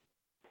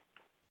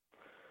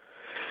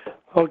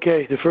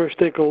Okay, the first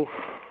shtickel,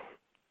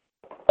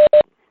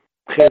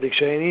 cheilek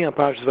sheini, and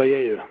Parshas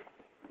Vayeira.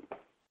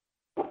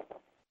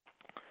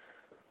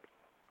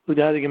 Look,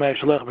 the Heilige Mei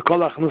Hashiloach,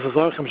 b'kol ha'achnus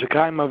ha'zorchim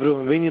shekayim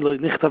Avraham Avinue lo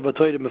nichtav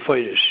b'Torah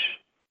b'foirish.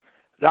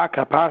 Rak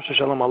ha'parsha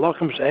shel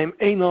Malachim she'em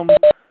einam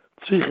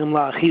tzrichim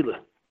la'achila.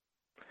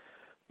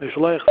 Mei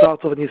Hashiloach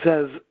starts off and he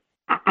says,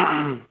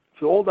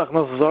 for all the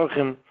achnus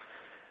ha'zorchim,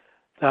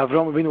 that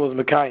Avraham Avinue was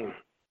mekayim.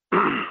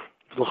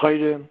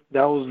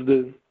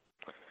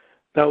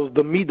 That was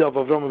the midah of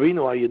Avraham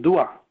Avinue,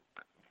 ha'yedua.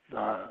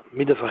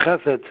 Midah for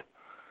Chesed,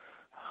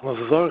 achnus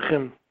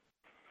ha'zorchim,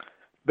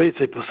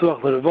 Beitzei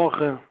Pasuach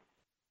l'revoche.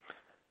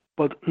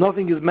 But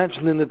nothing is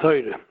mentioned in the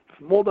Torah.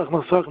 Only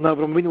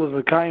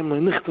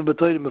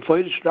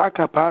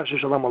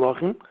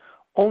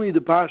the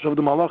parsha of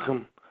the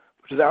Malachim,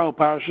 which is our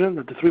parsha,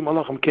 that the three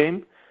Malachim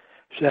came,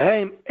 they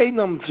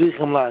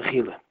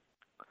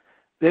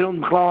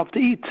don't have to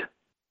eat.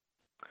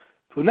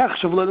 So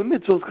the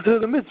mitzvah is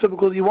considered a mitzvah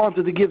because he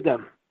wanted to give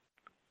them.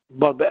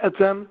 But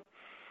be'etzem,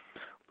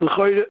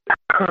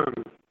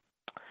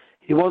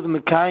 he wasn't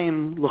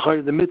mekayim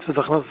the mitzvah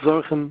achnus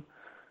ha'zorchim.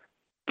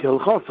 It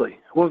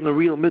wasn't a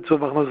real mitzvah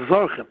of achnus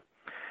ha'zorchim.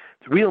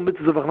 The real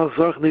mitzvah of achnus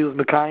ha'zorchim he was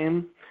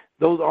mekayim.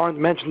 Those aren't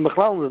mentioned in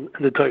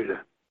the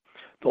Torah.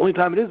 The only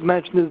time it is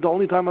mentioned is the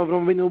only time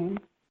Avraham Avinue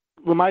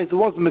l'maisa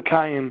was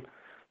mekayim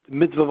the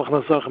mitzvah of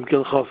achnus ha'zorchim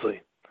kil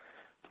chosei.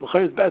 The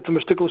l'chayr is better a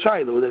shtickel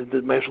sheila.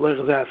 The Mei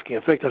Hashiloach is asking.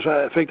 Effect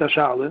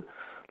ha'shala.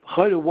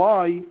 L'chayr,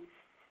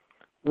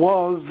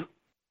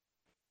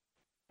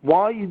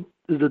 why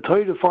is the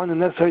Torah find it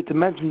necessary to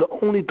mention the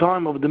only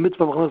time of the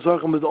mitzvah of achnus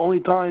ha'zorchim is the only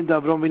time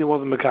that Avraham Avinue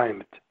wasn't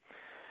mekayim it?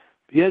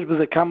 Yesh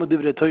b'zeh kama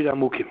divrei Torah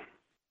amukim.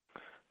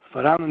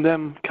 Faran in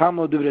them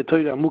kama divrei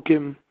Torah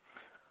amukim,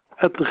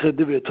 etliche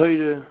divrei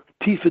Torah,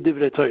 tiefe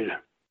divrei Torah.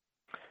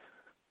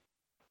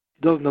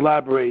 He doesn't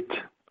elaborate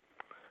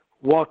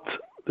what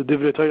the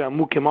divrei Torah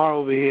amukim are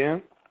over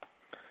here,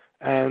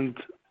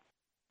 and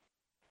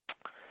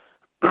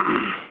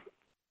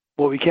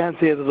what we can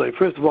say is like,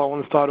 first of all, I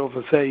want to start off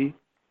and say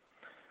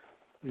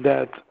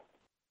that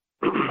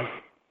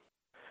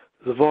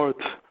the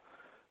word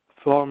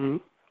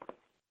from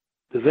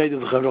the Zayde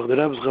of the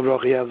Rebbe's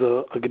Gevrach, he has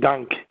a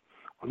gedank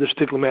on this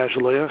shtickel Mei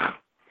Hashiloach.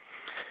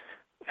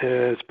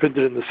 It's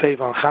printed in the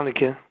Sefer on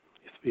Chanukah.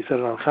 He said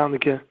it on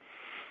Chanukah.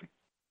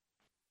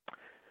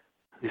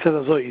 He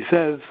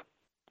says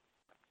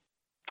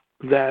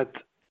that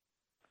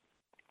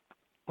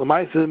the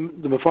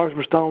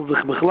Mefarshim stellen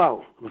sich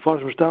bechlal. The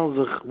Mefarshim stellen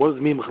sich, what does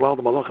it mean bechlal?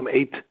 The Malachim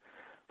ate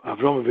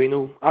Avraham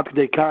Avinue. Ad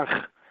k'dei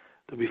kach,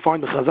 that we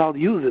find the Chazal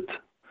use it.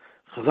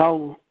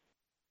 Chazal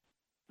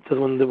says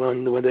when the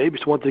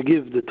Eibush wanted to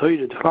give the Torah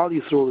to Klal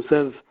Yisrael, it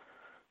says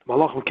the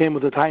Malachim came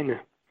with the Taina.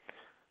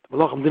 The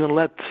Malachim didn't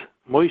let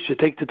Moshe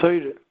take the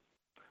Torah.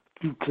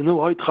 To know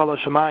Hoyt Chala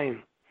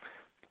Shemayim.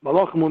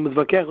 Malachim were with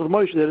Vakech with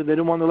Moshe. They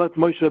didn't want to let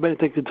Moshe Rabbeinu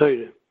take the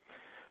Torah.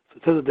 So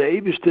it says that the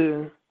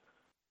Eibush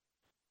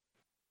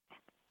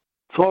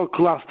saw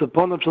class the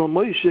Ponav Shel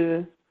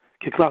Moshe,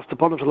 class the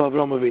Ponav Shel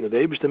Avraham Avinue. The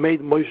Eibush made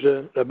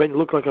Moshe Rabbeinu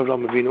look like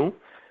Avraham Avinue,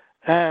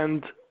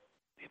 and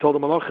he told the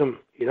Malachim,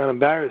 "You're not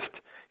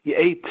embarrassed. You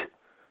ate.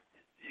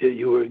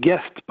 You were a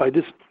guest by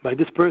this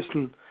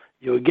person.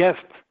 You were a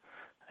guest.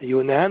 You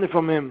were in the hand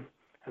from him,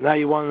 and now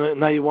you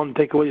want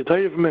to take away your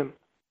Torah from him."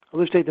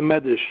 Let's take the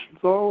medrash.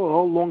 So a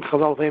whole long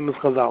Chazal, famous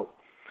Chazal.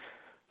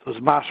 So it's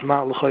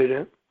mashma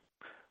l'chayre.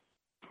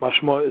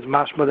 Mashma is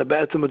mashma that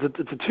be'etzem it's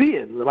a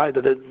tzviyin, right?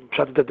 That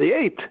they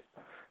ate,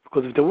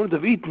 because if they wouldn't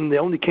have eaten, they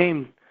only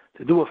came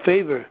to do a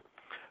favor.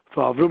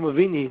 For Avraham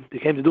Avinue, they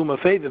came to do him a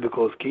favor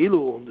because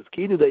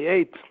ki'ilu they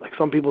ate. Like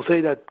some people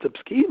say that the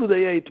ki'ilu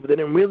they ate, but they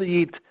didn't really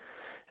eat.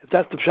 If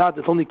that's the pshat,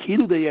 it's only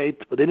ki'ilu they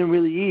ate, but they didn't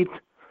really eat.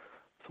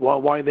 So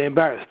why are they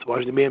embarrassed? Why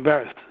should they be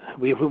embarrassed?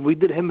 We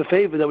did him a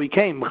favor that we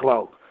came,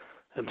 Mechlal.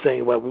 I'm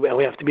saying, well,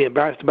 we have to be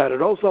embarrassed about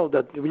it also,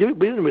 that we didn't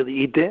really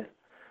eat there.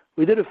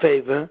 We did a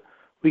favor.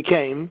 We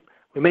came.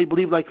 We made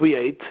believe like we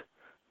ate.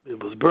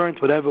 It was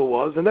burnt, whatever it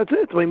was, and that's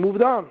it. We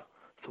moved on.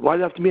 So why do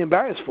they have to be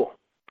embarrassed for?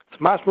 It's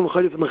mashma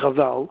l'chayre from the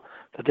Chazal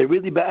that they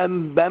really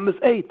be'emes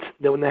ate.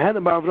 They were in the hand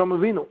of Avraham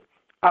Avinu.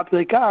 After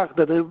they kach,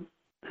 that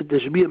they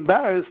should be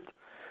embarrassed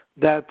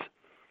that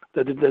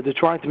they're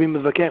trying to be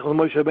mizvakech with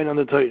Moshe Rabbeinu on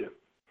the Torah.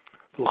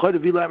 So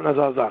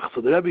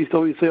the Rebbe used to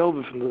always say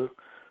over from the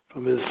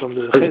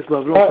Chesed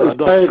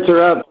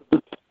Avraham.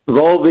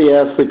 Volvi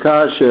asked the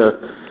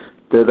kasha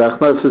that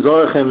achnus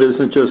ha'zorchim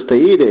isn't just the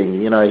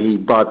eating. You know, he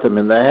brought them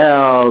in the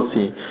house.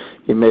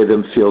 He made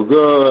them feel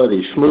good.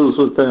 He schmoozed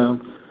with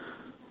them.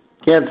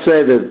 Can't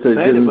say that they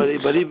didn't.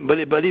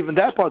 But even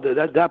that part they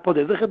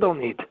don't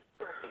need.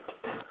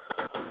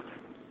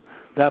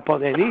 That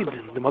part they need.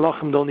 The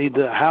Malachim don't need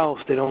the house.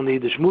 They don't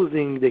need the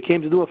schmoozing. They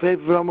came to do a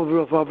favor for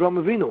Avraham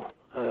Avinu.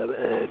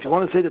 If you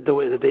want to say that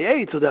they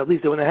ate, so that at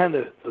least they were in the hand,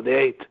 so they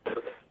ate.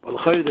 But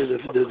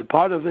there's a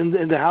part of in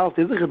the house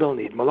they don't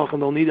need. Malachim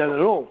don't need that at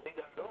all.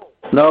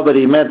 No, but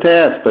he meant to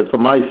ask. But for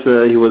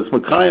Maisa, he was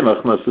mekayim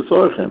achnus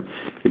ha'zorchim.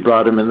 He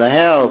brought him in the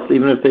house,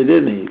 even if they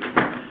didn't eat.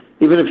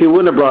 Even if he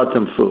wouldn't have brought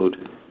them food.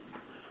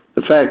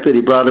 The fact that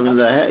he brought him in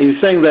the house. He's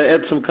saying that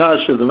Etzem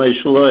Kasha, the Mei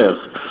Hashiloach,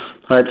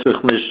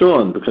 Heitzich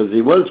Mishon, because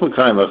he was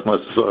Mekayim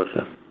Achmas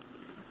Zorcha.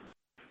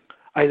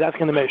 He's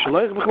asking the Mei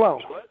Hashiloach,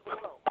 B'chlal?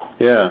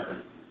 Yeah.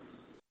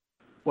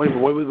 Why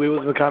was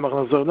Mekayim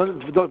Achmas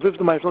Zorcha? If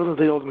the Mei Hashiloach doesn't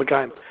say he was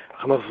Mekayim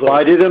Achmas Zorcha.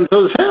 Why did him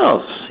to his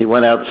house? He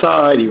went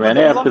outside, he ran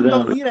after them. The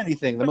Malachim don't need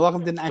anything. The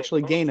Malachim didn't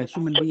actually gain. A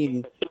human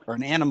being or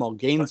an animal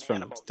gains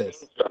from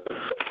this.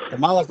 The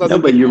Malach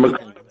doesn't gain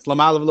anything. It's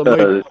Lamalav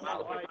Lamoy.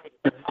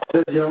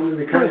 First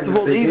of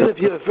all, even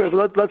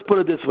if let's put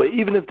it this way,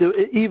 even if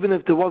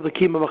there was a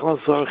kima of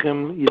Achmas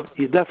Zorchim,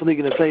 you're definitely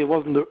going to say it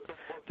wasn't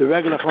the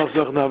regular Achmas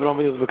Zorchim that Avraham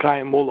Avinue was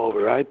Mekayim all over,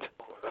 right?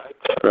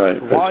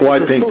 Right. Why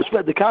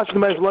the Kasha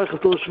Mei Hashiloach is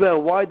still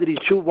schwer. Why did he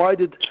choose? Why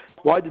did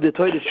the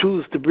Torah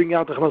choose to bring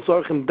out the Achmas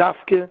Zorchim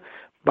dafke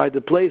by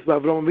the place where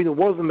Avraham Avinue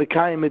wasn't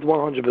Mekayim at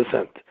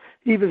 100%?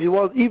 Even if you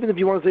want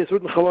to say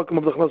certain halakim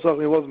of the Achmas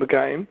Zorchim, he was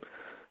Mekayim,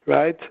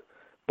 right?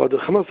 But the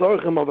Achmas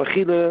Zorchim of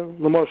Achille,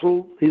 the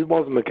Marshal, he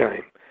wasn't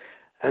Mekayim.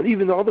 And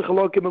even the other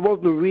halakim, it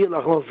wasn't the real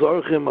Achmas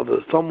Zorchim of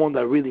someone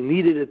that really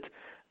needed it,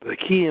 the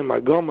Kiyim,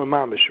 Agam, and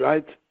Mamish,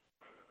 right?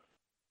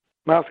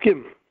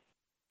 Maskim.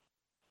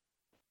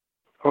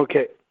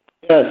 Okay.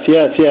 Yes, we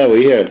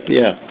hear.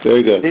 Yeah,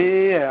 very good.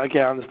 Yeah,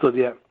 okay, I understood,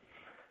 yeah.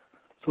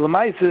 So the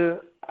Maise, so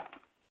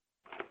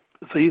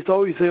he used to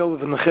always say over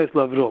from the Chesed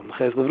Avram. The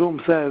Chesed Avram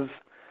says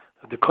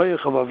that the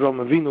koyach of Avraham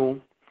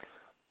Avinue,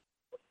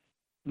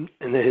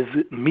 in his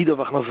mid of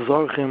Achnas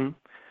Zorchim,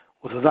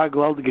 was a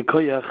gewaltige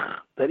koyach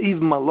that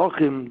even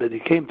Malachim that he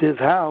came to his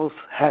house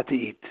had to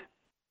eat.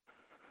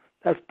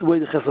 That's the way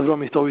the Chesed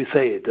Avram used to always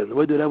say it. And the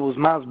way the Rebbe was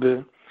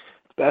masber,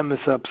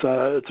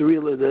 it's a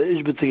real, the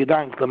Ishbitze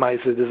Gedank, the Maise,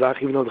 the Zach,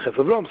 even though the Chesed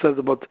Avram says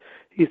it, but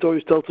he used to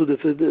always tell to the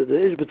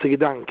Ishbitze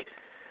Gedank.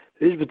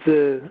 The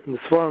Ishbitze, in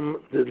this form,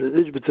 the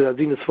Ishbitze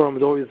Adina's form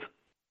is always,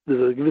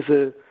 there's a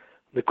gewisse,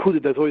 the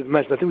Kudet that's always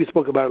mentioned. I think we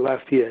spoke about it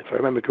last year, if I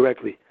remember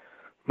correctly.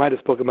 Might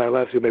have spoken about it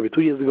last year, maybe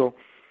 2 years ago.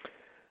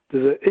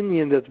 There's an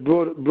Indian that's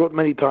brought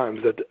many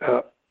times that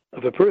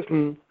if a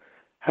person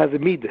has a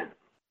midah,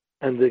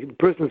 and the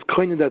person is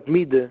coining that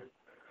midah,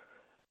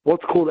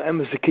 what's called the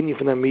emes kinyan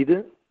from that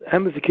midah? The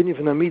emes kinyan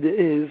from that midah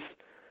is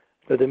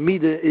that the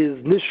midah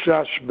is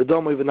nishrash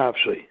b'domoi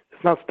v'nafshay.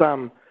 It's not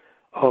stam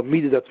a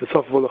midah that's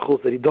b'sof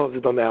v'olachos that he does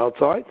it on the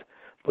outside,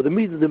 but the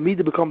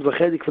midah becomes a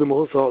cheilek for the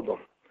mahus ha'adam.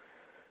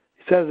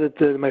 He says it,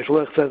 Mei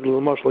Hashiloach says,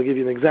 I'll give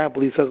you an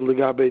example. He says, the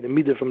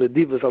midah from the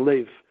divas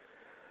alev.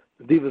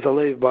 The divas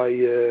alev by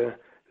the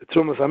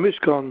Trumas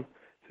HaMishkan.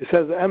 He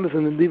says the emes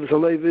in the divas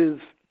alev is,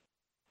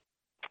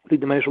 I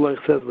think the Mei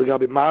Hashiloach says,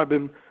 Legabe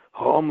marbim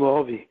ha'om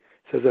la'ovi.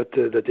 He says that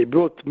they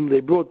brought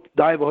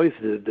daiva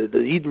hoises. The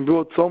Eden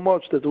brought so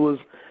much that there was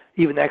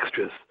even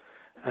extras.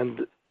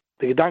 And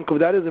the gedank of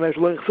that is, the Mei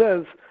Hashiloach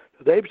says,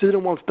 that the Eibster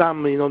didn't want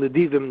stam, the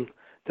divim,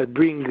 that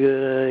bring,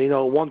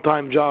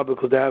 one-time job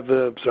because they have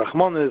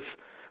Psrachmanis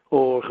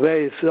or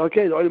Chveis.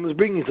 Okay, the item is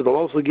bringing, so they'll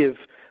also give.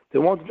 They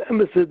want the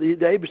embassy, the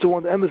Eibishter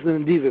want the embassy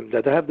and the divim,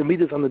 that they have the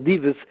midas on the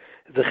divas,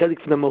 it's a cheilek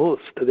from the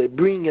mahus, that they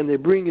bring and they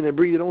bring and they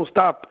bring, they don't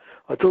stop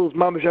until it's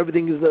mamish,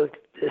 everything is, there's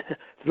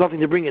nothing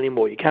to bring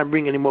anymore. You can't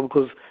bring anymore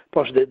because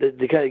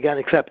they can't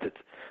accept it.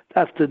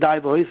 That's the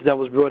daiva that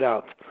was brought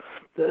out.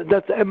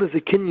 That's the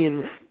embassy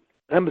kinyan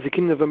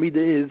of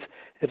Amida is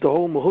if the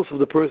whole mahus of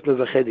the person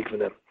is a cheilek for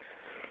them.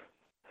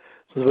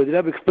 So what the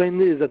Rebbe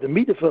explained is that the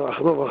midah for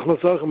Achmas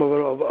Zorchim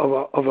of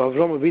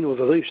Avraham Avinue was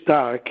a very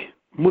stark,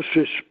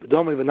 mushrish,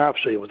 b'domei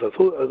v'nafshay. It was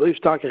a very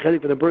stark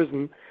cheilek for the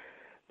person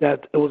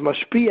that it was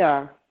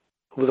mashpia,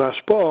 it was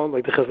ashpah,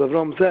 like the Chesed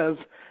Avram says,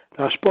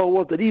 the ashpah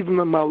was that even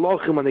the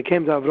Malachim, when they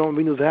came to Avraham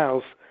Avinue's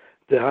house,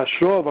 the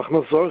hashra of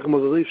Achmas Zorchim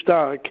was very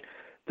stark,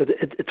 that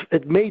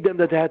it made them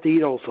that they had to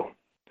eat also.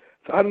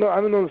 So I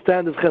don't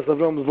understand this Chesed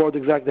Avram's word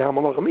exactly how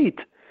Malachim eat,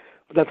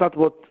 but that's not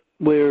what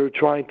we're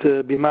trying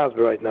to be masber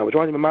right now. We're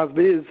trying to be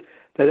masber is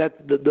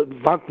that the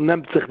want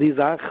nimmt sich die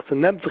Sache, sie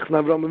nimmt sich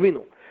von Avraham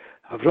Avinu.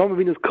 Avraham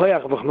Avinu's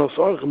koyach of Achmas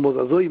Zorchim was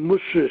azoi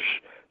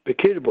mushish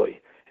bekirboy.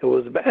 It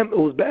was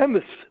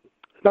be'emes.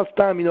 Not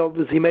time,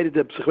 he made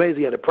it crazy.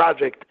 He had a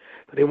project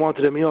that he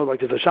wanted him,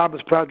 like there's a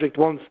Shabbos project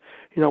once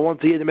a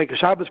year to make a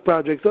Shabbos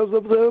project. That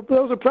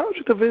was a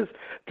project of his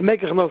to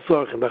make a Achmas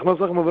Zorchim. The Achmas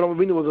Zorchim of Avraham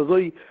Avinu was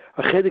azoi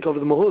a cheilek of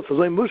the mahus,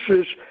 azoi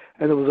mushish,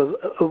 and it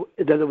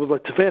was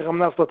like tefech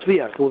amnas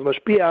latviach. It was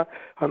mashpia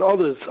on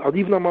others. And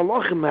even on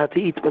Malachim had to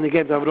eat when they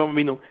came to Avraham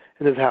Avinu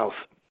in his house.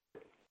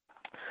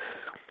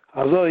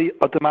 Azoi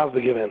atamas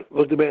begiven.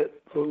 Look the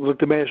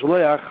Mei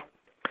Hashiloach.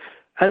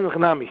 And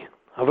Chanami.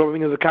 Avraham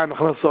Avinu is a kind of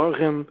Achmas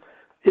Zorchim,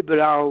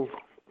 Iberal,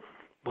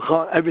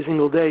 every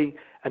single day,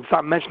 and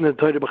stop mentioning the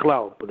Torah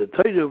B'chlal. But the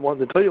Torah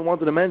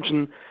wanted to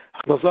mention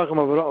Achmas Zorchim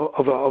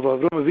of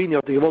Avraham Avinu,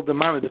 of the Gewalt the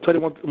Mami. The Torah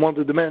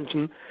wanted to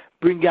mention,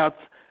 bring out.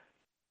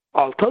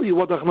 I'll tell you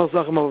what the Achmas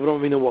Zorchim of Avraham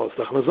Avinu was.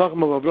 The Achmas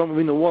Zorchim of Avraham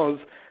Avinu was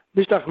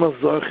nicht Achmas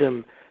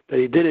Zorchim that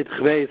he did it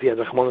chveis. He had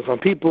Achmanis on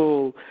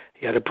people.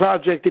 He had a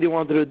project that he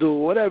wanted to do.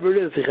 Whatever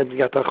it is, he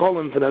got a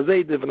cholim from a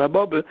zayde from a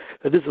bobbe.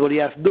 That this is what he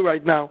has to do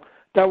right now.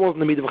 That wasn't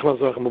the mitzvah of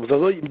Achmas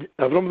Zorchim.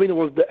 Avraham Avinu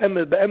was the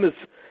emes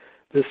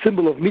the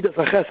symbol of Midas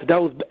HaChesed,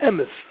 that was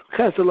Be'emes,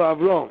 Chesed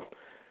LaAvraham.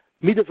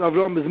 Midas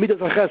Avraham is Midas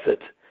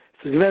HaChesed.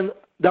 So when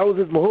that was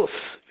his Mahus.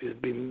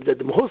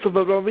 The Mahus of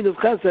Avraham Avinu is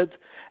Chesed,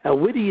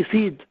 and where do you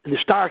see it in the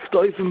starkest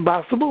oifim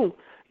possible?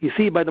 You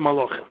see it by the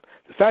Malachim.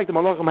 The fact that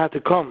Malachim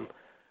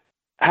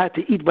had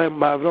to eat by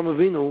Avraham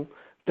Avinu,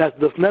 that's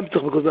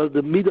nemtzach because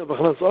the midah of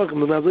Achnas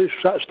Orchim was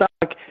so stark,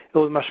 it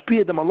was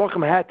mashpiyah the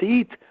Malachim had to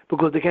eat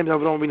because they came to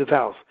Avraham Avinu's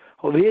house.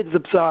 Over here is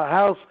a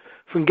house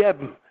from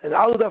Geben, and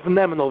all of that from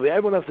them and over here.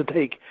 Everyone has to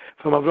take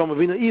from Avraham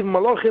Avinu. Even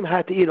Malachim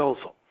had to eat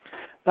also.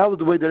 That was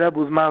the way the Rebbe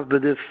was masked by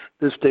this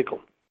shtickel.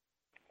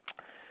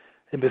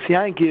 In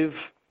B'Yankiv,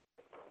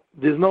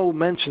 there's no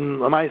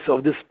mention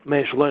of this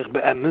Mei Hashiloach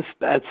be'emes,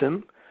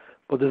 be'etzim,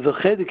 but there's a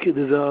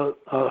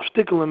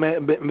shtickel in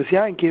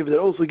B'Yankiv that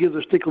also gives a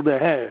shtickel their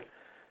hair,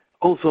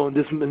 also in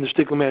the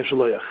shtickel Mei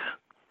Hashiloach.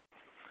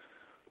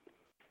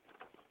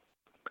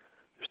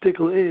 The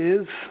shtickel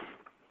is,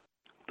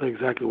 I don't know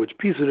exactly which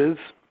piece it is.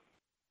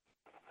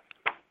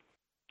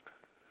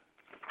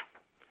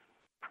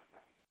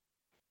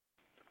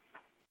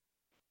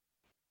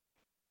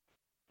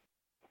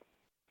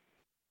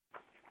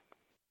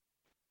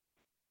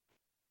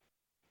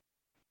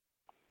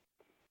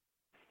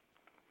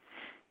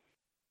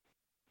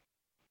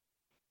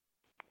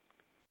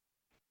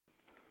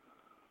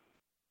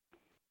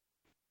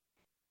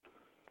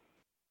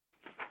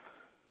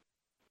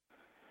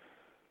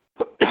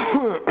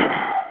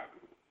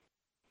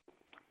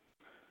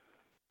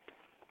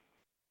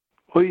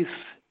 Ois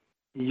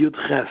Yud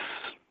Ches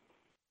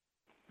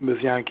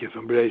B'Yankiv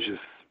from Bereshis.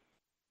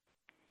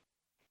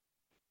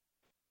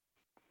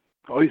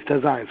 Ois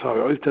Tezayin.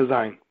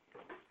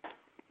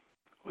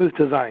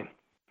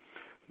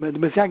 But the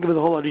B'Yankiv is a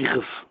whole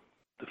arichas.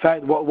 The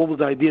fact, what was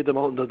the idea that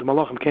the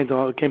Malachim came to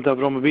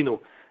Avraham Avinu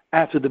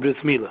after the Bris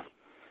Milah?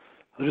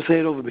 I'll just say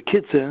it over the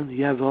Kitzah.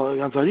 He has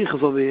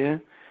arichas over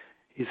here.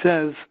 He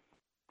says,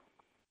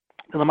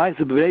 "In the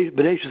Ma'aseh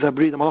Bereshis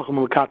Abri the Malachim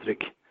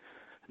Mekatrik."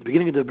 At the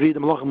beginning of the Brit, the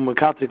Malachim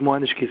Mekatrik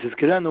Mo'anish Kisis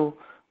Kerenu.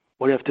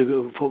 What do you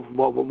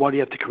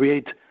have to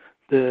create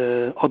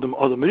the Adam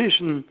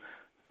Rishon,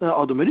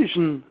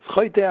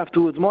 Choyte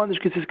afterwards Mo'anish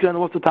Kisis Kerenu.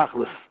 What's the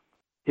Tachlis?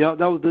 Yeah,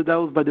 that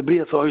was by the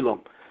Bria Olam.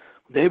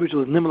 The Ebrish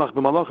was Nimlach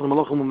b'Malachim, and the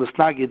Malachim was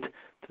Snagid to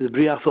the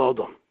Bria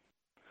Adam.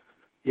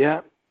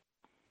 Yeah,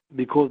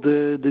 because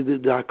the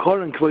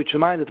Hakor and Kvot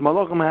Shemayim that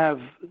Malachim have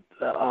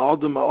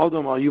Adam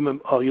or human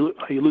or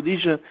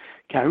Yeludisha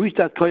can reach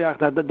that koyach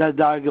that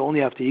darga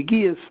only after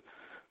Yigiyas.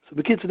 So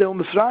the kids today on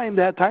Mitzrayim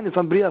they had tiny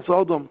from Bria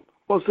Adam.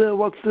 What's the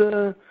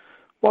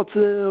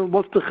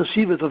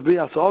chashivas of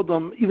Bria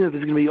Adam? Even if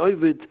it's going to be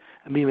Ovid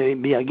and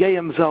be a gay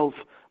himself.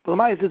 But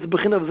it's a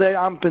begin of Zeh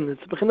Ampen.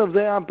 It's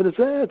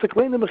a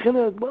claim to begin.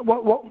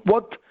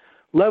 What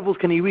levels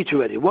can he reach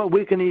already?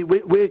 Where can he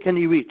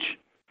reach?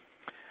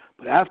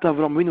 But after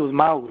Avraham Avinue was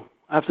mal,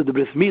 after the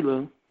Bris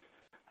Milah,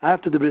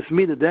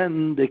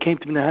 then they came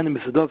to Minahanim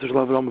Misadot of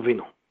Avraham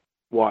Avinu.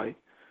 Why?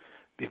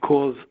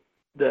 Because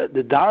the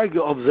darga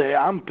of Zeh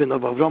Ampen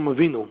of Avraham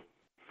Avinu,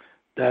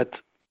 that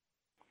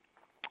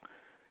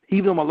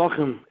even though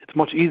Malachim, it's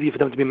much easier for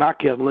them to be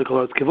makir, the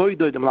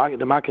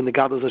makir in the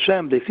God of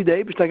Hashem, they see the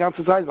Eibush the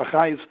ganze Zeit,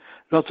 Vachayis,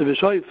 Rotzev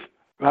V'Shoif,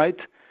 right?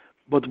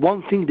 But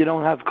one thing they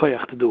don't have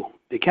koyach to do.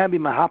 They can't be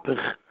mahapich,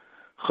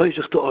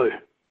 choshech to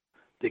oir.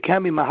 They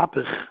can't be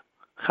mahapich,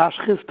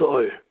 chashchis to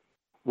oir.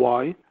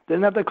 Why? They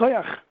don't have the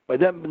koyach. By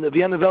them, in the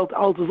Vienna Welt,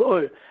 alt is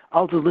oir,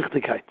 alt is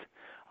lichtigkeit.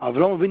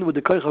 Avraham Avinu with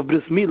the koyach of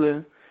Bris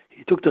Milah,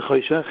 he took the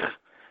choshech,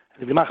 and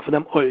he gemacht for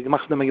them oir,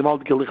 gemacht for them a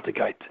gewaltige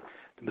lichtigkeit.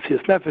 The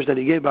Messias Nefesh that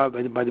he gave by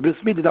the Bris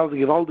Milah, that was a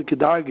gewaltige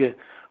darge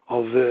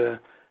of the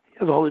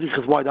whole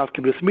riches why after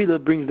Bris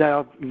Milah brings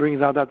out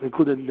that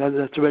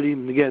that's already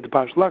in the get the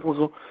Parshat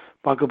Lach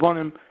back upon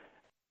him.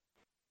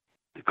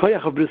 The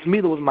koyach of Bris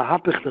Milah was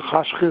mahapich the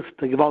chashchis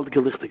the gewaltige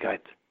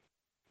lichtigkeit.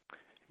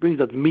 He brings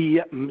that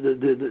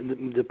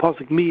the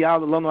pasuk mi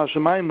al lanu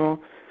hashemayim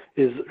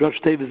is Rosh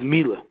Tevis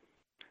Milah,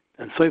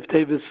 and Soif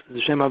Tevis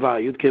is Shem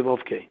Havai Yud Kei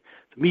Vav Kei.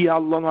 Mi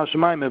al lanu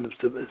hashemayim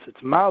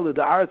it's Mala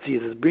the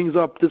artzi it brings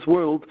up this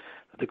world.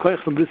 That the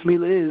koyach from Bris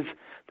Milah is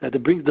that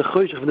it brings the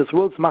choshech from this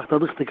world, macht the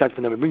lichtigkeit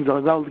from them. It brings a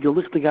gewaltige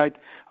lichtigkeit,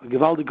 a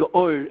gewaltige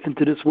oil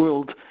into this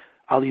world,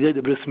 al yidei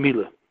the Bris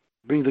Milah.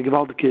 It brings a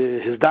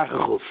gewaltige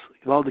hisdachachos,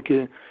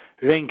 gewaltige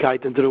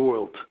reinkeit into the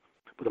world.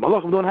 But the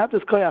Malachim don't have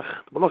this koyach.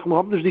 The Malachim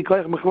have not the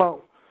koyach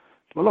mechlal.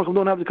 The Malachim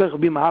don't have the koyach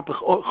of being mahapich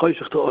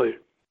choshech to oil.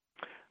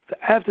 So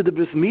after the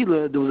Bris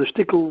Milah, there was a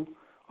shtickel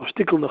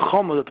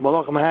nechama that the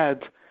Malachim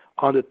had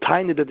on the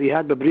tiny that he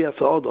had by Bria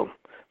Adam.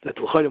 That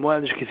what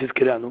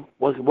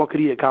could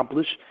he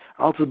accomplish?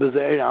 Also the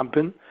Zeir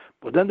Ampen.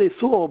 But then they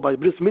saw, by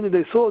Bris Milah,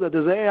 they saw that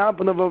the Zeir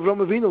Ampen of Avraham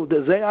Avinu,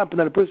 the Zeir Ampen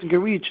that a person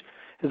can reach,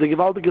 is a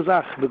gewaltige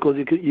Zach, because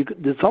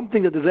there's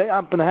something that the Zeir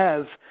Ampen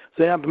has.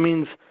 Zeir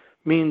Ampen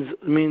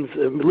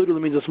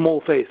literally means a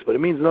small face, but it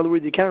means, in other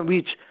words, you can't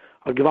reach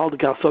a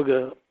gewaltige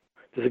Hasoga.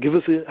 There's a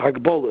gewisse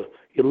Hagbola.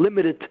 You're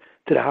limited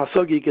to the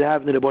Hasoga you can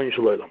have in the Rebbeinu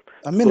Shalom.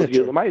 A minute.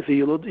 You're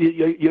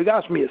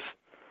Gashmias.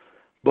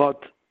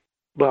 But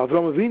But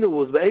Avraham Avinue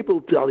was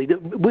able to,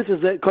 with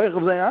the koich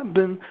of Zei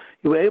Ampen,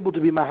 you were able to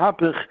be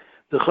mahapich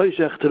the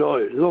choshech to the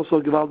oil. There's also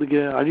a gewaltige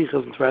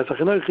arichas in Tveres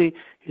HaChenochi.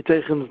 He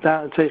tegen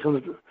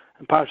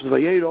a Parshas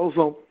Vayera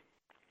also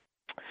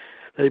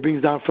that he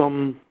brings down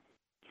from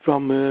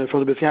the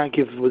Beis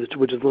Yankiv,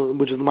 which is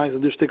the mice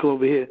of this shtickel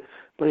over here.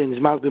 But in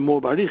his mouth,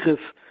 more barichas.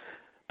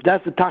 But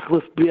that's the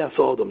tachlis brias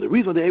odom. The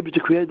reason they're able to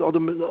create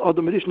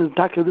odom edition is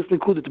tachlis this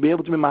nekuda, to be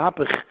able to be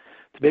mahapich,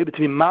 to be able to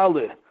be male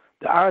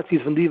the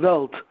artis from die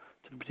Welt,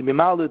 to be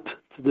male to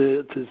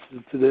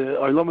the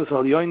Oilomus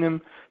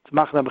Alyonim, to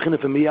machen am beginnen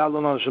von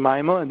Miyalon al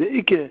Shemaima, and the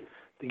ikke,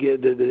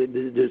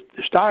 the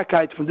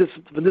starkheid from this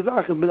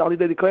Sache, mit all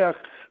die koyach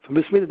from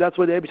Bris Milah. That's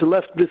why they're able to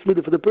left Bris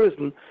Milah for the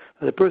person,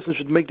 and the person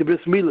should make the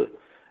Bris Milah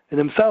in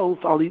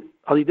himself. All the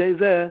days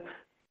there,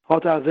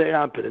 hot as Zeir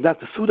Ampen, and that's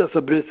the Suda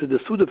Sabris, the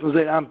Suda from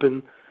Zeir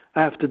Ampen.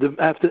 After the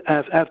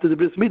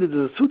Bris Milah,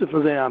 there's a Suda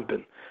from Zeir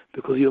Ampen,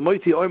 because you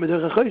might see Oimet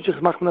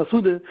HaChoshech machen a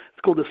Suda.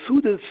 It's called the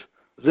Sudas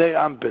Zeir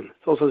Ampen.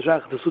 It's also the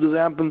Shach, the Suda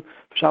Zeir Ampen.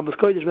 Shabbos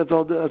Kodesh, that's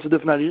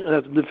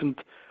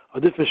a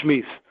different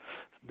shmis.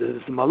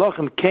 The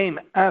Malachim came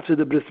after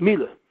the Bris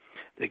Milah.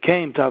 They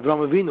came to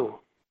Avraham Avinue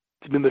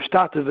to be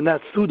meshtatev in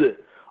that Suda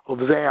of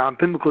Zeir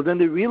Ampen, because then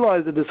they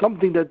realized that there's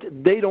something that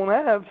they don't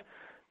have,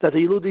 that the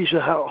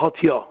Yiludisha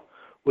Hatya,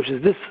 which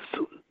is this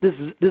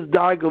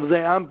darg of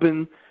Zeir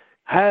Ampen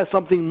has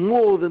something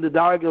more than the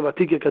darg of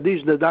Atika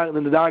Kaddish, than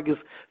the darg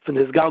from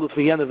his Galus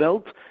from Yena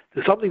Welt.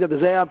 There's something that the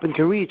Zeir Ampen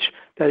can reach,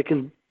 that it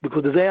can,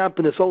 because the Zeir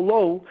Ampen is so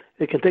low,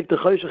 it can take the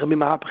Choshech and be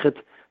mahapachet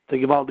the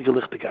gewaltige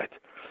Lichtigkeit.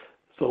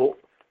 So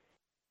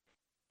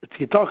it's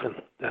getochen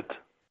that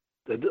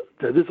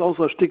this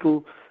also a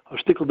shtickel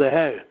der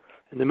Herr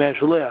in the Mei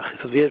Hashiloach. It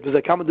says yes, but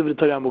they come to the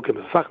Torah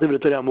Mukim, fach the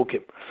Torah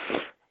Mukim.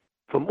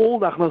 From all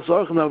the Achnas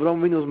Zorgen of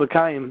Avraham Avinu's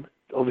Mekayim,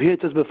 over here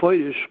it says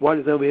beforish. Why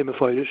does it over here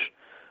beforish?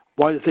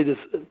 Why does it say this,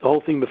 the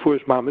whole thing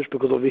beforish mamish?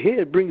 Because over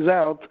here it brings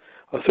out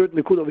a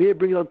certain nikud. Over here it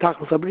brings out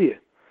Tachlis Abriya.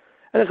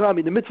 And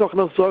the mitzvah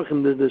Achnas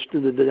Zorgen,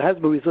 the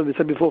husband we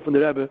said before from the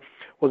Rebbe,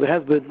 was a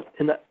husband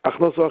in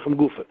Achnas Zorgen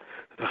Gufa.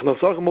 Achnas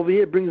Zorgen over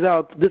here brings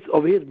out this.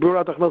 Over here it's brought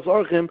out Achnas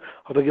Zorgen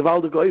of a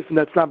gewaldige oifen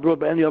that's not brought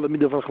by any other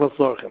mitzvah of Achnas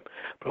Zorgen.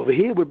 But over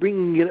here we're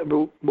bringing it.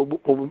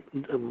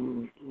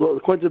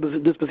 According to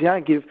this Beis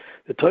Yankiv,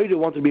 the Torah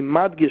wants to be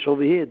madgish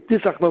over here.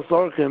 This Achnas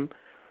Zorgen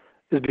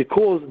is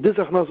because this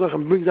Achnas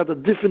Zorgen brings out a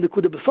different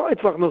nekuda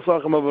besides Achnas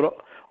Zorgen of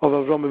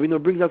Avraham Avinue.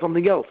 Brings out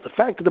something else. The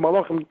fact that the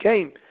Malachim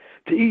came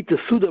to eat the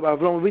Suda of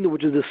Avraham Avinue,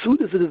 which is the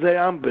Suda to the Zeir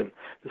Ampen,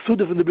 the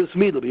Suda from the Bris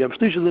Milah. We have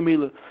shtickel the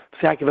Milah.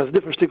 Yaakov has a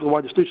different shtickel why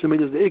the shtickel the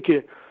Milah is the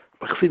Ikke.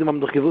 But Chassidim have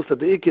noch gewusst that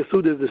the Ikke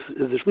Suda is the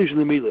shtickel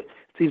the Milah.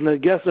 It's even a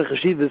Gesser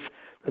Cheshivas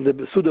and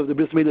the Suda of the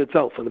Bris Milah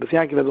itself. And the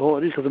Yaakov has a whole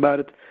arichas about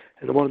it.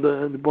 And one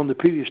of the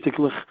previous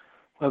shtickelach,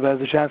 whoever has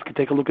a chance can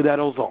take a look at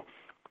that also.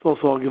 It's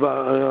also a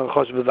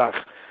choshev zach.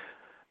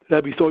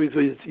 Rabbi used to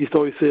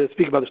always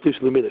speak about the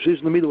shtickel the Milah.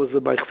 Shtickel the Milah was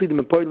by Chassidim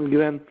in Poland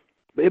given.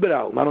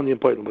 Überall, not only in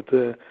Poland, but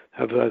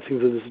have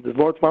things the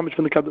words mamish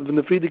from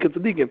the Friedrich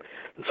Tzadikim.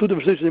 The Suda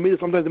of Shlish Lemida,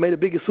 sometimes they made a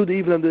bigger Suda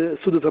even than the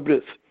Suda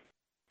Sabris.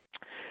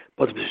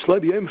 But the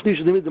Shloibi Yom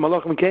Shlish Lemida, the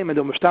Malachim came and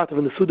they were started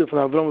from the Suda from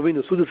Avraham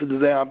Avinue, the Suda to the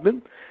Zeir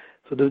Ampen.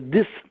 So the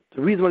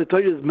reason why the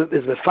Torah is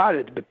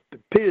mefared,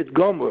 period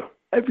gomer,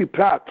 every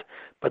prat,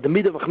 but the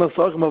midah of Achnas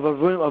Zorgen of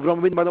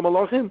Avraham Avinue by the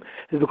Malachim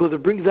is because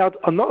it brings out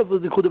another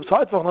the Kudah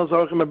side for Achnas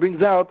Zorgen. It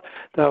brings out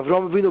that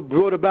Avraham Avinue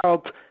brought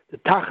about the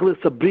tachlis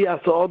of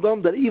brias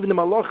odom, that even the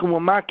malachim will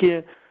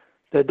makir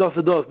that does.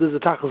 This is the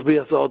tachlis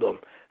brias odom.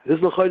 This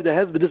is the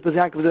hezbe. This is the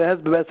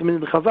hezbe. That's in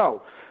the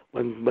Chazal.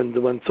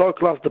 When Tzor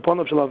classed the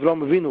ponam shel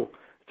Avraham Avinu,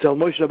 tell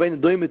Moshe Rabbeinu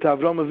doim to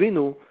Avraham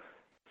Avinu.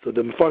 So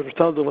the Mefarshim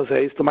tells them,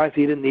 "Say,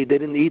 he didn't eat. They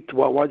didn't eat.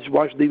 Why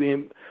should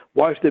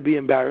they be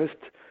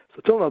embarrassed?"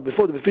 So till now,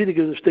 before the Friedrich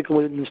is the shtickel,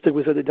 when the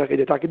shtickel said they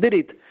did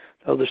eat.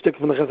 That was the shtickel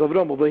from the Chesed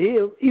Avraham. Over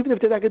here, even if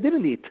they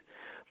didn't eat,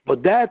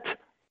 but that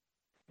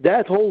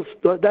whole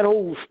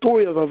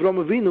story of Avraham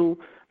Avinu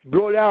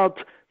brought out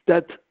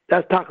that's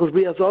Tachlis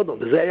Brias Adam,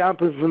 the Zeir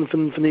Ampen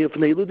from the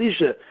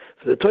Yiludisha.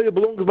 So the Torah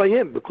belongs by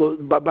him, because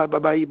by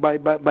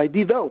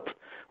die Welt.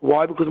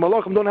 Why? Because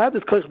Malachim don't have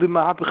this Koich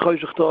b'Mahapach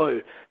Choshech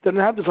Torah. They don't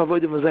have this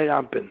avoid of Zeir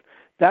Ampen.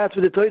 That's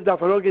what the Torah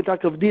Dafarog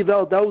Talk of die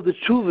Welt. That was the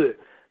tshuva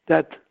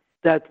that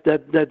the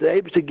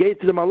Eibusha gave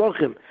to the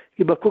Malachim.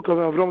 Yibakuk of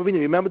Avraham Avinu.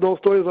 Remember the whole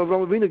story of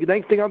Avraham Avinu?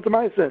 Gedenk thing on to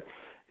Maisa.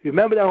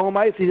 Remember that whole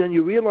Maisi, then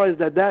you realize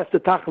that that's the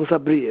Tachlis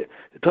Abriya.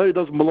 The Torah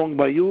doesn't belong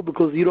by you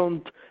because you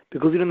don't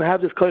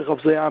have this Koich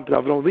of Zeir Ampen.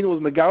 Avraham Avinu was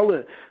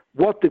Megala,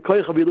 what the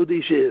Koich of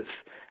Yiludisha is.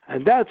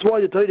 And that's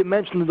why the Torah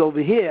mentioned it over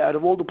here, out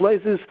of all the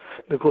places,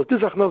 because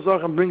this Achnas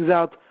Zorgen brings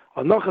out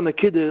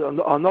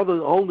another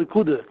whole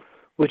Nekuda,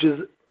 which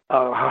is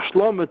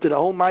Hashlama to the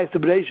whole Maisi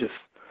Bereishis.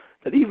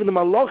 That even the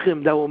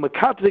Malachim that were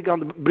Mekatrik on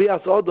the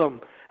Brias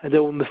Odom, and they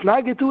were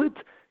Mesnagi to it,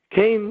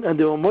 came and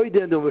they were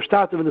Moide and they were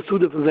started in the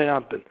Suda from Zeir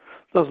Ampen.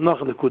 Dat is nog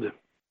een kude.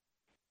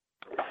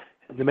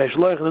 The Mei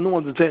Hashiloach and the new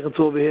one to take it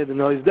over here, the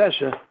Nois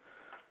Desha.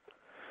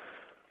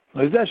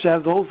 Nois Desha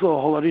has also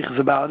a whole arichas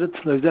about it.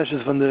 Nois Desha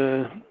is from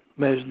the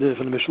Mei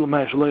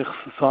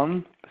Hashiloach's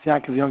son,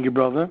 Yaakov's younger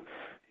brother.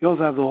 You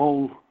also have the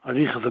whole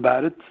arichas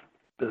about it,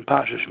 the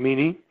Pasha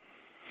Sheini.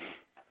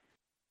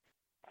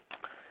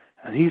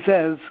 And he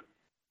says,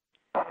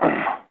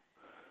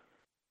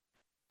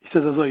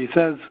 well,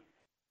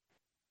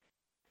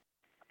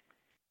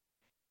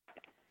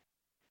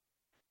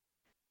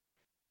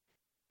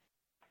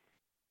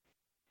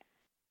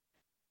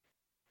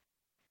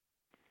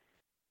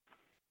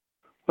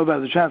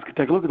 there's a chance to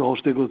take a look at the whole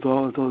shtickel. It's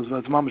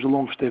mamish a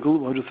long shtickel.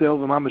 We'll just say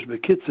over mamish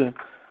bekitze,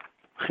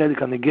 cheilek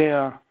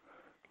anigea,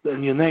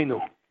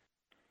 l'nyanenu.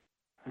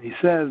 And he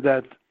says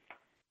that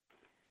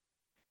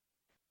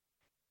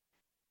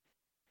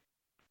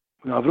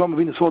when Avraham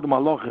Avinue saw the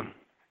Malachim,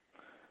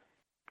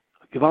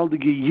 a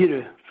gewaltige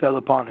Yire fell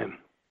upon him.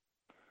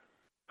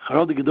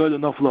 Charade gedoyle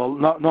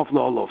nofla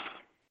olof.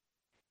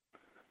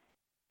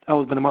 That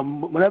was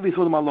whenever he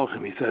saw the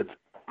Malachim, he said.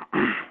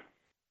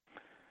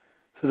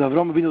 Says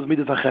Avraham Avinue was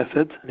midas Chesed,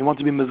 and he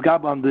wanted to be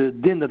mezgab on the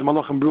didn that the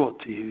Malachim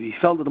brought. He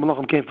felt that the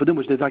Malachim came for them,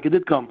 which they thought he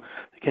did come.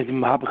 They came to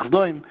him mahapach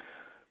doim.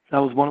 That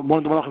was one of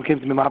the Malachim came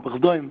to him mahapach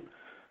doim.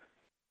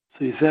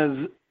 So he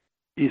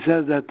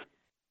says that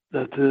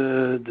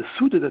the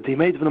suda that he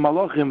made for the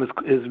Malachim was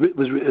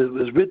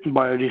written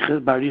by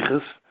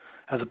Arichas,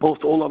 as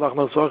opposed to all of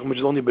Achnas, which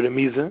is only by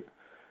Remize.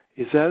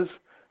 He says,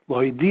 Lo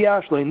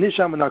hidiash lo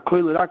nisham and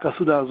akoil rak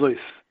asuda azois.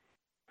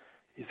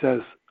 He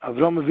says,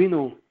 Avraham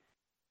Avinue.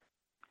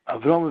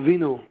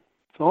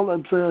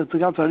 It's a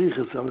ganz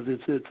Arichas.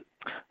 It's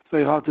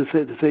very hard to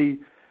say the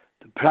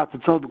prat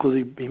itself because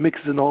he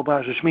mixes in the whole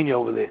Pasha Sheini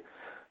over there.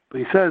 But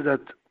he says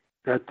that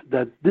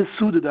this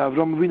suda that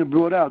Avraham Avinue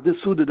brought out, this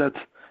suda that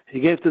he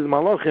gave to the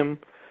Malachim,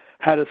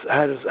 had a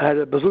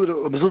besundere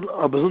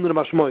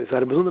mashmois that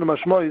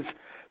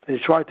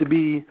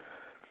he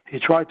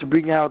tried to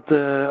bring out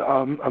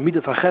a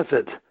midas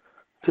Chesed,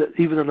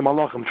 even in the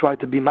Malachim, tried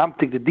to be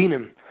mamtik the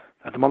didn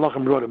that the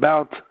Malachim brought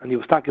about, and he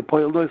was talking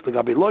poil dois, the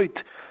gabi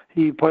loit,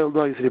 he poil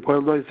dois,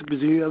 because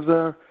he has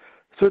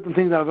certain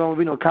things that Avraham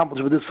Avinu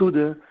accomplished with this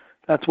suda.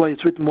 That's why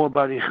it's written more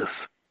barichas.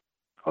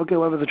 Okay,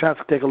 we'll have the chance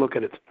to take a look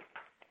at it.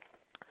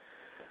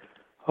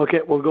 Okay,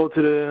 we'll go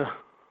to the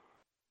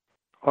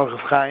Orchos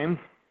Chaim.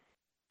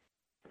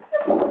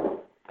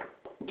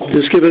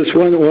 Just give us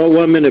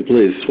one minute,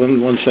 please.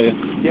 One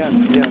second. Yes.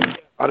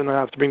 I don't know. I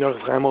have to bring the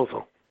Orchos Chaim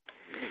also.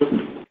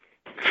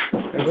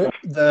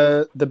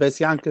 The Beis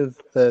Yankov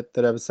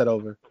that I said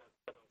over.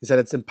 He said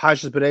it's in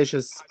Parshas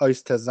Bereshis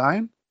Ois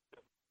Tezayin.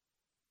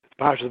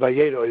 Parshas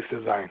Vayera Ois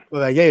Tezayin.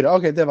 Well, Vayera.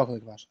 Okay, there we go.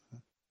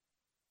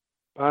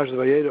 Parshas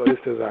Vayera Ois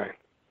Tezayin.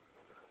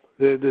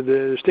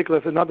 The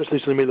shtickel is not the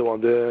Shlish Lemila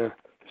one. The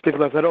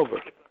shtickel is not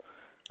over.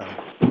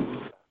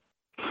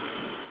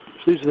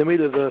 Shlish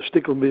Lemila is a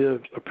shtickel,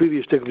 a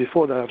previous shtickel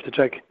before that. I have to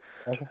check.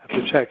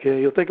 Okay.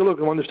 You'll take a look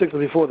at one of the shtickels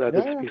before that.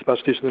 It speaks about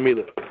Shlish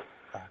Lemila.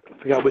 I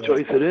forgot which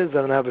Ois it is. I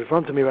don't have it in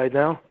front of me right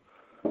now.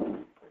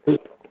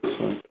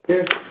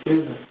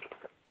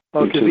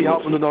 Okay, wie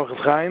helpen we nog het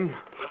geheim?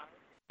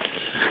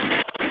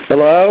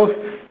 Hello?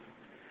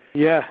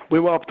 Yeah, we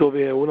were up to over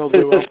here. Who knows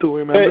where we were up to,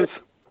 remembers?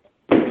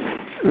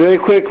 Very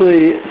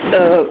quickly,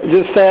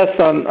 just asked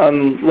on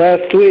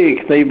last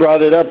week, they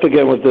brought it up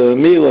again with the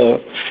Mila,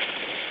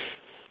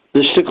 the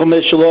shtickel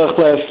Mei Hashiloach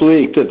last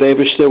week, that they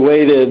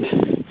waited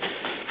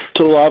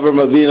till Avraham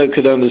Avinue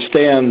could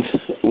understand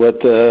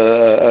what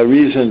a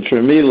reason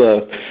for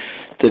Mila,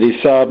 that he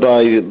saw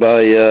by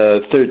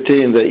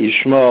 13 that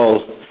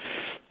Yishmael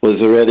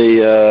was already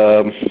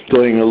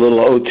going a little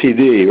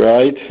OTD,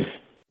 right?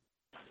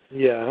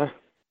 Yeah.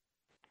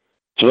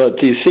 But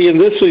do you see in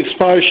this week's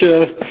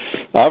Parsha,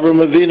 Avraham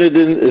Avinue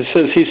it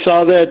says he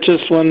saw that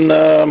just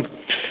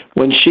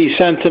when she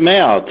sent him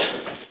out.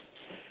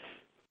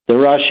 The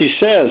Rashi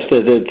says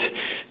that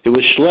it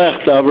was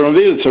shlech to Avraham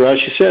Avinue. So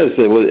Rashi says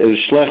that it was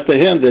shlech to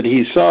him that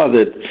he saw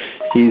that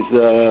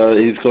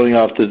he's going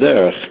off the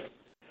derech.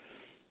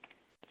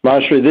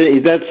 Mashra,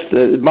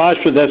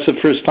 that's the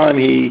first time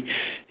he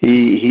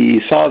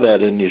saw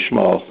that in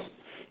Yishmael,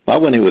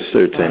 not when he was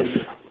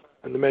 13.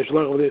 And the Mei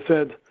Hashiloach, they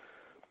said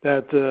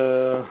that,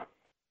 the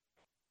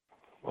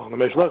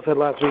Mei Hashiloach said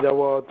last week that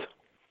what?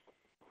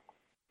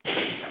 Did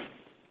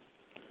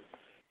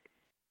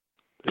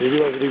he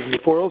realize it even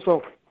before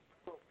also?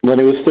 When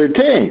he was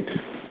 13.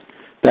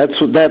 That's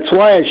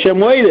why Hashem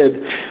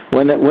waited.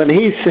 When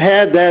he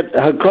had that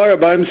Hakara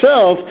by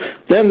himself,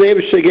 then the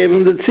Eibusher gave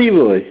him the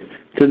tzivui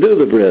to do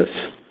the bris.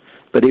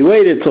 But he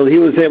waited till he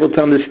was able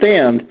to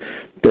understand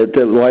that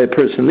why a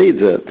person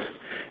needs it.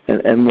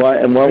 And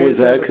what was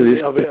that?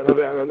 Because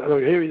over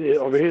here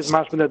is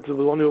mashma that was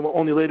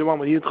only later on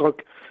when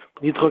Yitzchak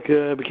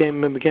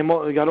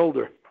got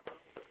older.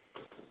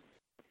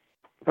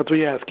 That's what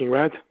you're asking,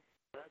 right?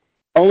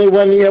 Only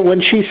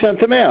when she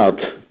sent him out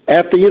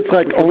after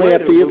Yitzchak. Only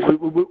after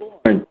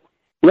Yitzchak.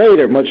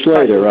 Later, much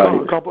later,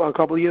 right? A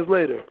couple of years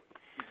later.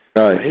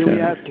 Right. I hear what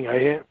you're asking. I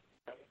hear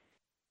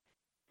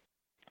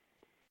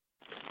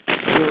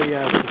what you're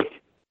asking.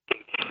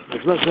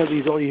 It's not that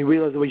he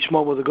realized that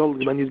Yishmael was a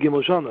golden man. He's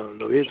Gimel Shana.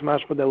 No, here's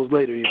mashma that was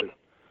later even.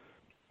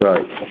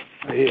 Right.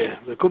 Yeah,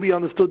 it could be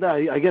understood that.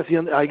 I guess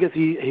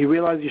he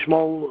realized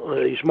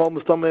Yishmael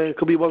Mustama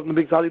could be wasn't a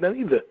big tzaddik then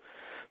either.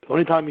 The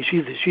only time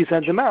she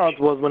sent him out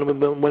was when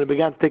it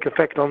began to take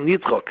effect on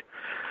Yitzchak.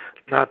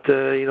 Not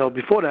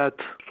before that.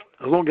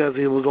 As long as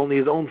it was only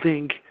his own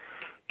thing,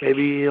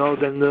 maybe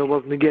then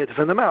wasn't the gate to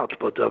send him out.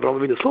 But Avraham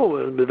Avinue saw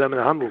it with them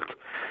handled.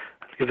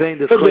 Gesehen,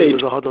 this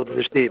was a hot in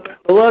the steep.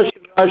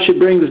 Rashi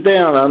brings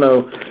down. I don't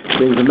know,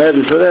 brings the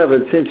measures, whatever.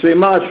 It seems to be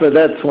much, but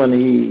that's when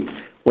he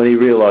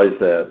realized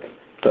that.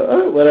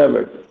 So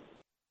whatever.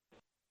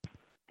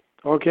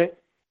 Okay.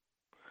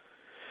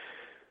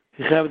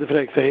 Ich habe the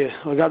vraag for you.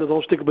 I got the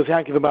whole shtickel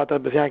about the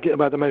Mei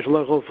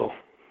Hashiloach also.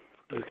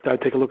 I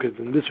take a look at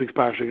in this week's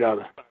parsha. Got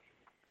it.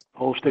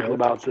 Whole shtickel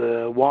about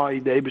why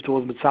the Eibishter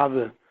was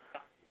mitzaveh.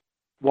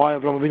 Why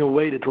Avraham Avinue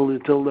waited till the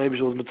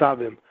Eibishter was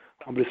mitzaveh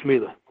on Bris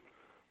Milah.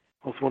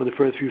 Also one of the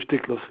first few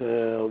shtickles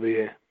over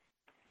here.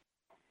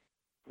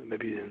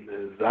 Maybe in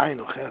Zayin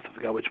or Ches, I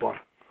forgot which one.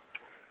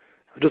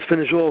 I'll just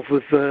finish off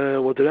with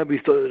what the Rebbe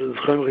used to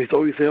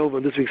always say over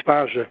in this week's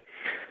parsha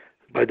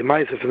by the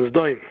Meiser from his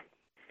Doim.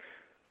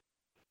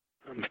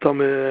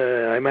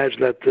 I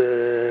imagine that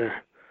the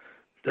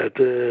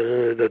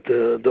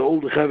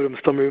older Chaver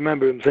still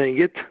remember him saying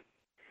it.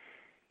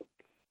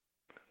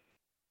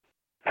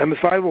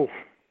 Emes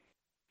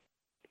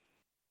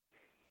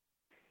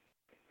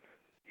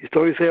His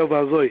story say over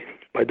Azoi.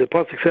 By the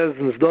Pasuk says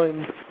in his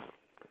Doim,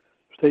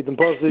 state in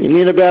Pasuk. You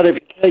mean about if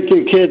you take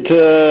your kid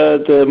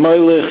to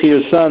Moilech,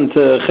 your son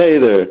to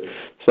Cheder?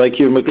 It's like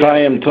you're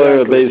Mekayim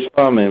Torah based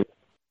from him.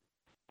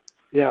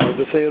 Yeah, I'll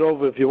just say it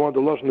over if you want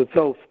the Lashon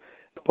itself.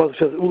 The Pasuk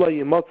says, Ula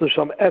yimatzu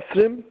sham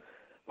esrim,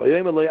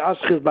 v'yoyim eloi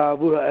ashchis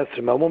ba'avura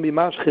esrim. I won't be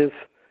mashchis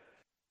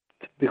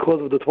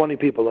because of the 20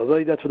 people.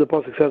 That's what the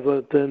Pasuk says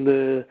in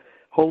the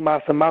whole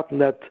Masa Matan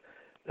that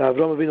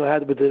Avraham Avinue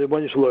had with the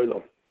Rebbeinu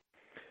Shloilo.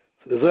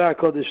 So the Zohar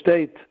Kodesh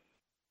state,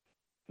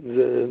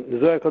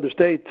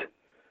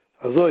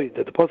 Azoi,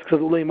 that the Pasuk says,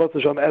 Ula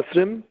yimatzu sham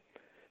esrim,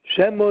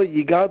 shemo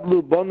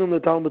yigadlu bonum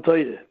l'talmud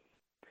Torah.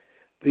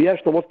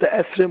 What's the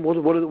esrim?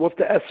 What's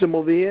the esrim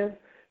over here?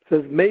 It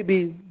says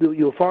maybe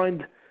you'll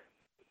find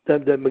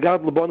that the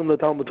Megad Labonim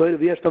L'Talmud Torah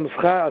v'yeshtam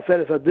Scha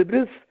Aseres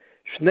Adibris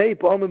Shnei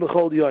Pa'amim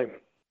B'chol Yoyim.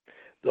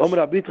 The Omer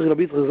Rabbi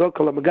Chazal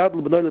Kol Megad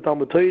Labonim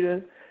L'Talmud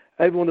Torah.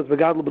 Everyone that's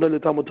Megad Labonim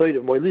L'Talmud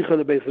Torah. Moilicha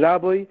L'Beis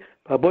Rabbi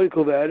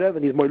Ba'boyko Ve'erev,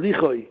 and he's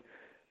Moilichoi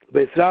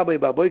L'Beis Rabbi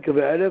Ba'boyko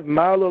Ve'erev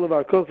Ma'alo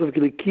L'Varkosov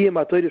K'likiyim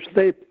HaTorah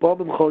Shnei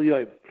Pa'amim B'chol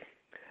Yoyim.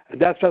 And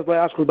that's just by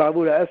Ashkol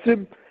Ba'avura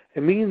Esrim.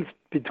 It means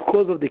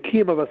because of the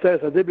kiyum of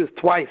Aseres Adibris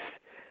twice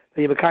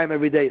that you become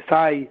every day.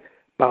 Sai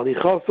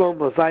Ba'alichosom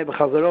or Sai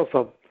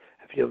B'chazarosom.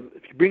 If you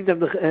bring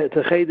them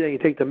to Cheder and you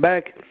take them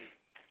back,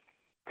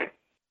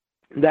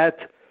 that's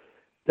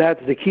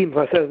the kiyum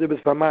of Aseres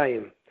Adibris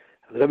Pamayim.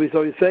 The Rebbe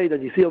always say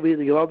that you see over here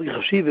the Gewaldige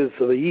Chashivas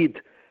of a Yid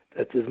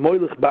that is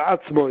Moilech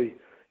Ba'atzmoi.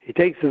 He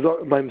takes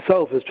by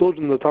himself his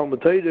children in the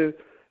Talmud Torah.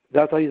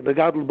 That's how he's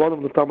Megadol Bottom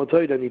of the Talmud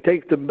Torah, and he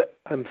takes them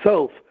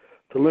himself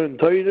to learn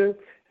Torah.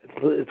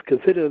 It's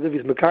considered as if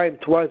he's Mekayim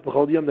twice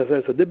b'chol yom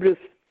Aseres Adibris.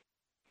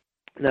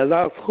 And as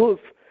our schus,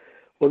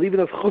 well, even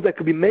as schus that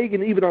could be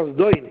making even as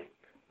doin,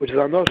 which is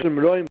anoshim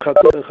roim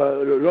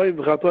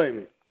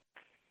v'chatoim.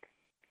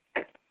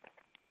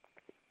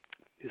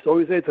 You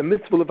always say it's a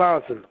mitzvah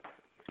levasim.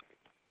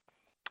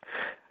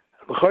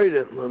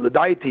 The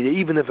deity,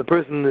 even if a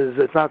person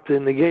it's not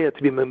in the geya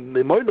to be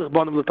moilech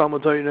bonim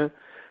l'talmud Torah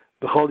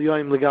b'chol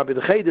yom legabi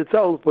the ched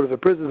itself, but if a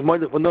person is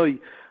moilech v'noi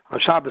on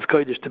Shabbos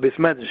kodesh to be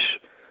smedrash,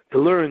 to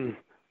learn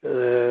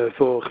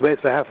for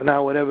half an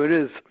hour, whatever it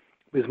is,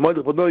 with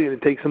Moedech B'noi, and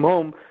it takes him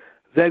home,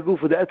 they go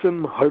for the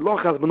Etzem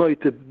Harlochas B'noi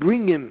to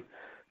bring him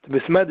to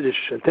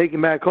Bismedrish and take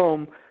him back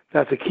home.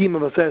 That's a kiyum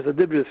of Aseres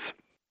Adibris.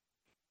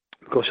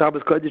 Because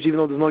Shabbos Kodesh, even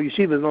though there's no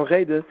yeshiva, there's no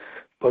cheder,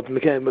 but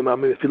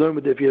if you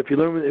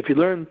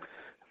learn,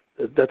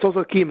 that's also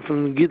a kiyum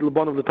from Gid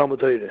L'Bon of the Talmud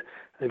Torah.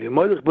 And if you're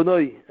Moedech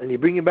B'noi and you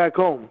bring him back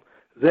home,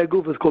 their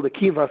goof is called a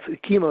kiyum of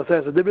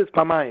Aseres Adibris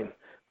Pamayim,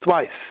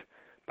 twice.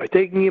 By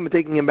taking him and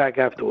taking him back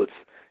afterwards.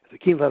 It's a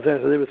kiyum for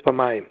Aseres Adibris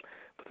Pamayim.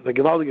 But if a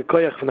gewaldige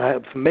koyach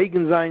from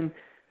Megan sein,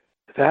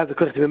 if it has a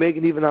koyach to be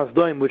Megan even as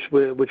Doim,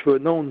 which were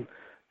known,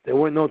 they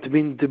weren't known to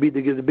be the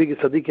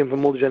biggest tzaddikim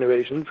from all the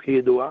generations,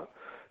 ki yedua.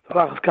 So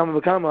Alachas Kama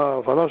V'Kama,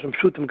 of Anoshim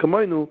Pshutim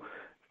Kamoinu,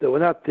 they were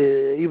not,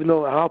 even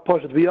though how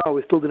posh we are,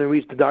 we still didn't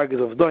reach the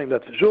dargers of Doim,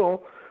 that's for sure.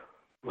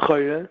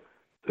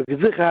 So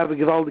Gezicha have a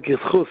gewaldige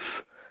schus,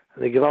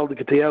 and a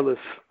gewaldige teyelis,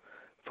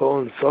 for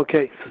uns.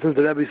 Okay, so since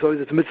the Rebbe saw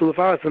it's a mitzvah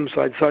lefasim,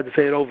 so I decided to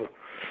say it over.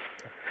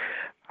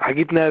 I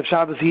gibt ne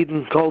Shabbos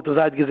Yidden, kol to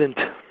seid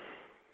gesinnt.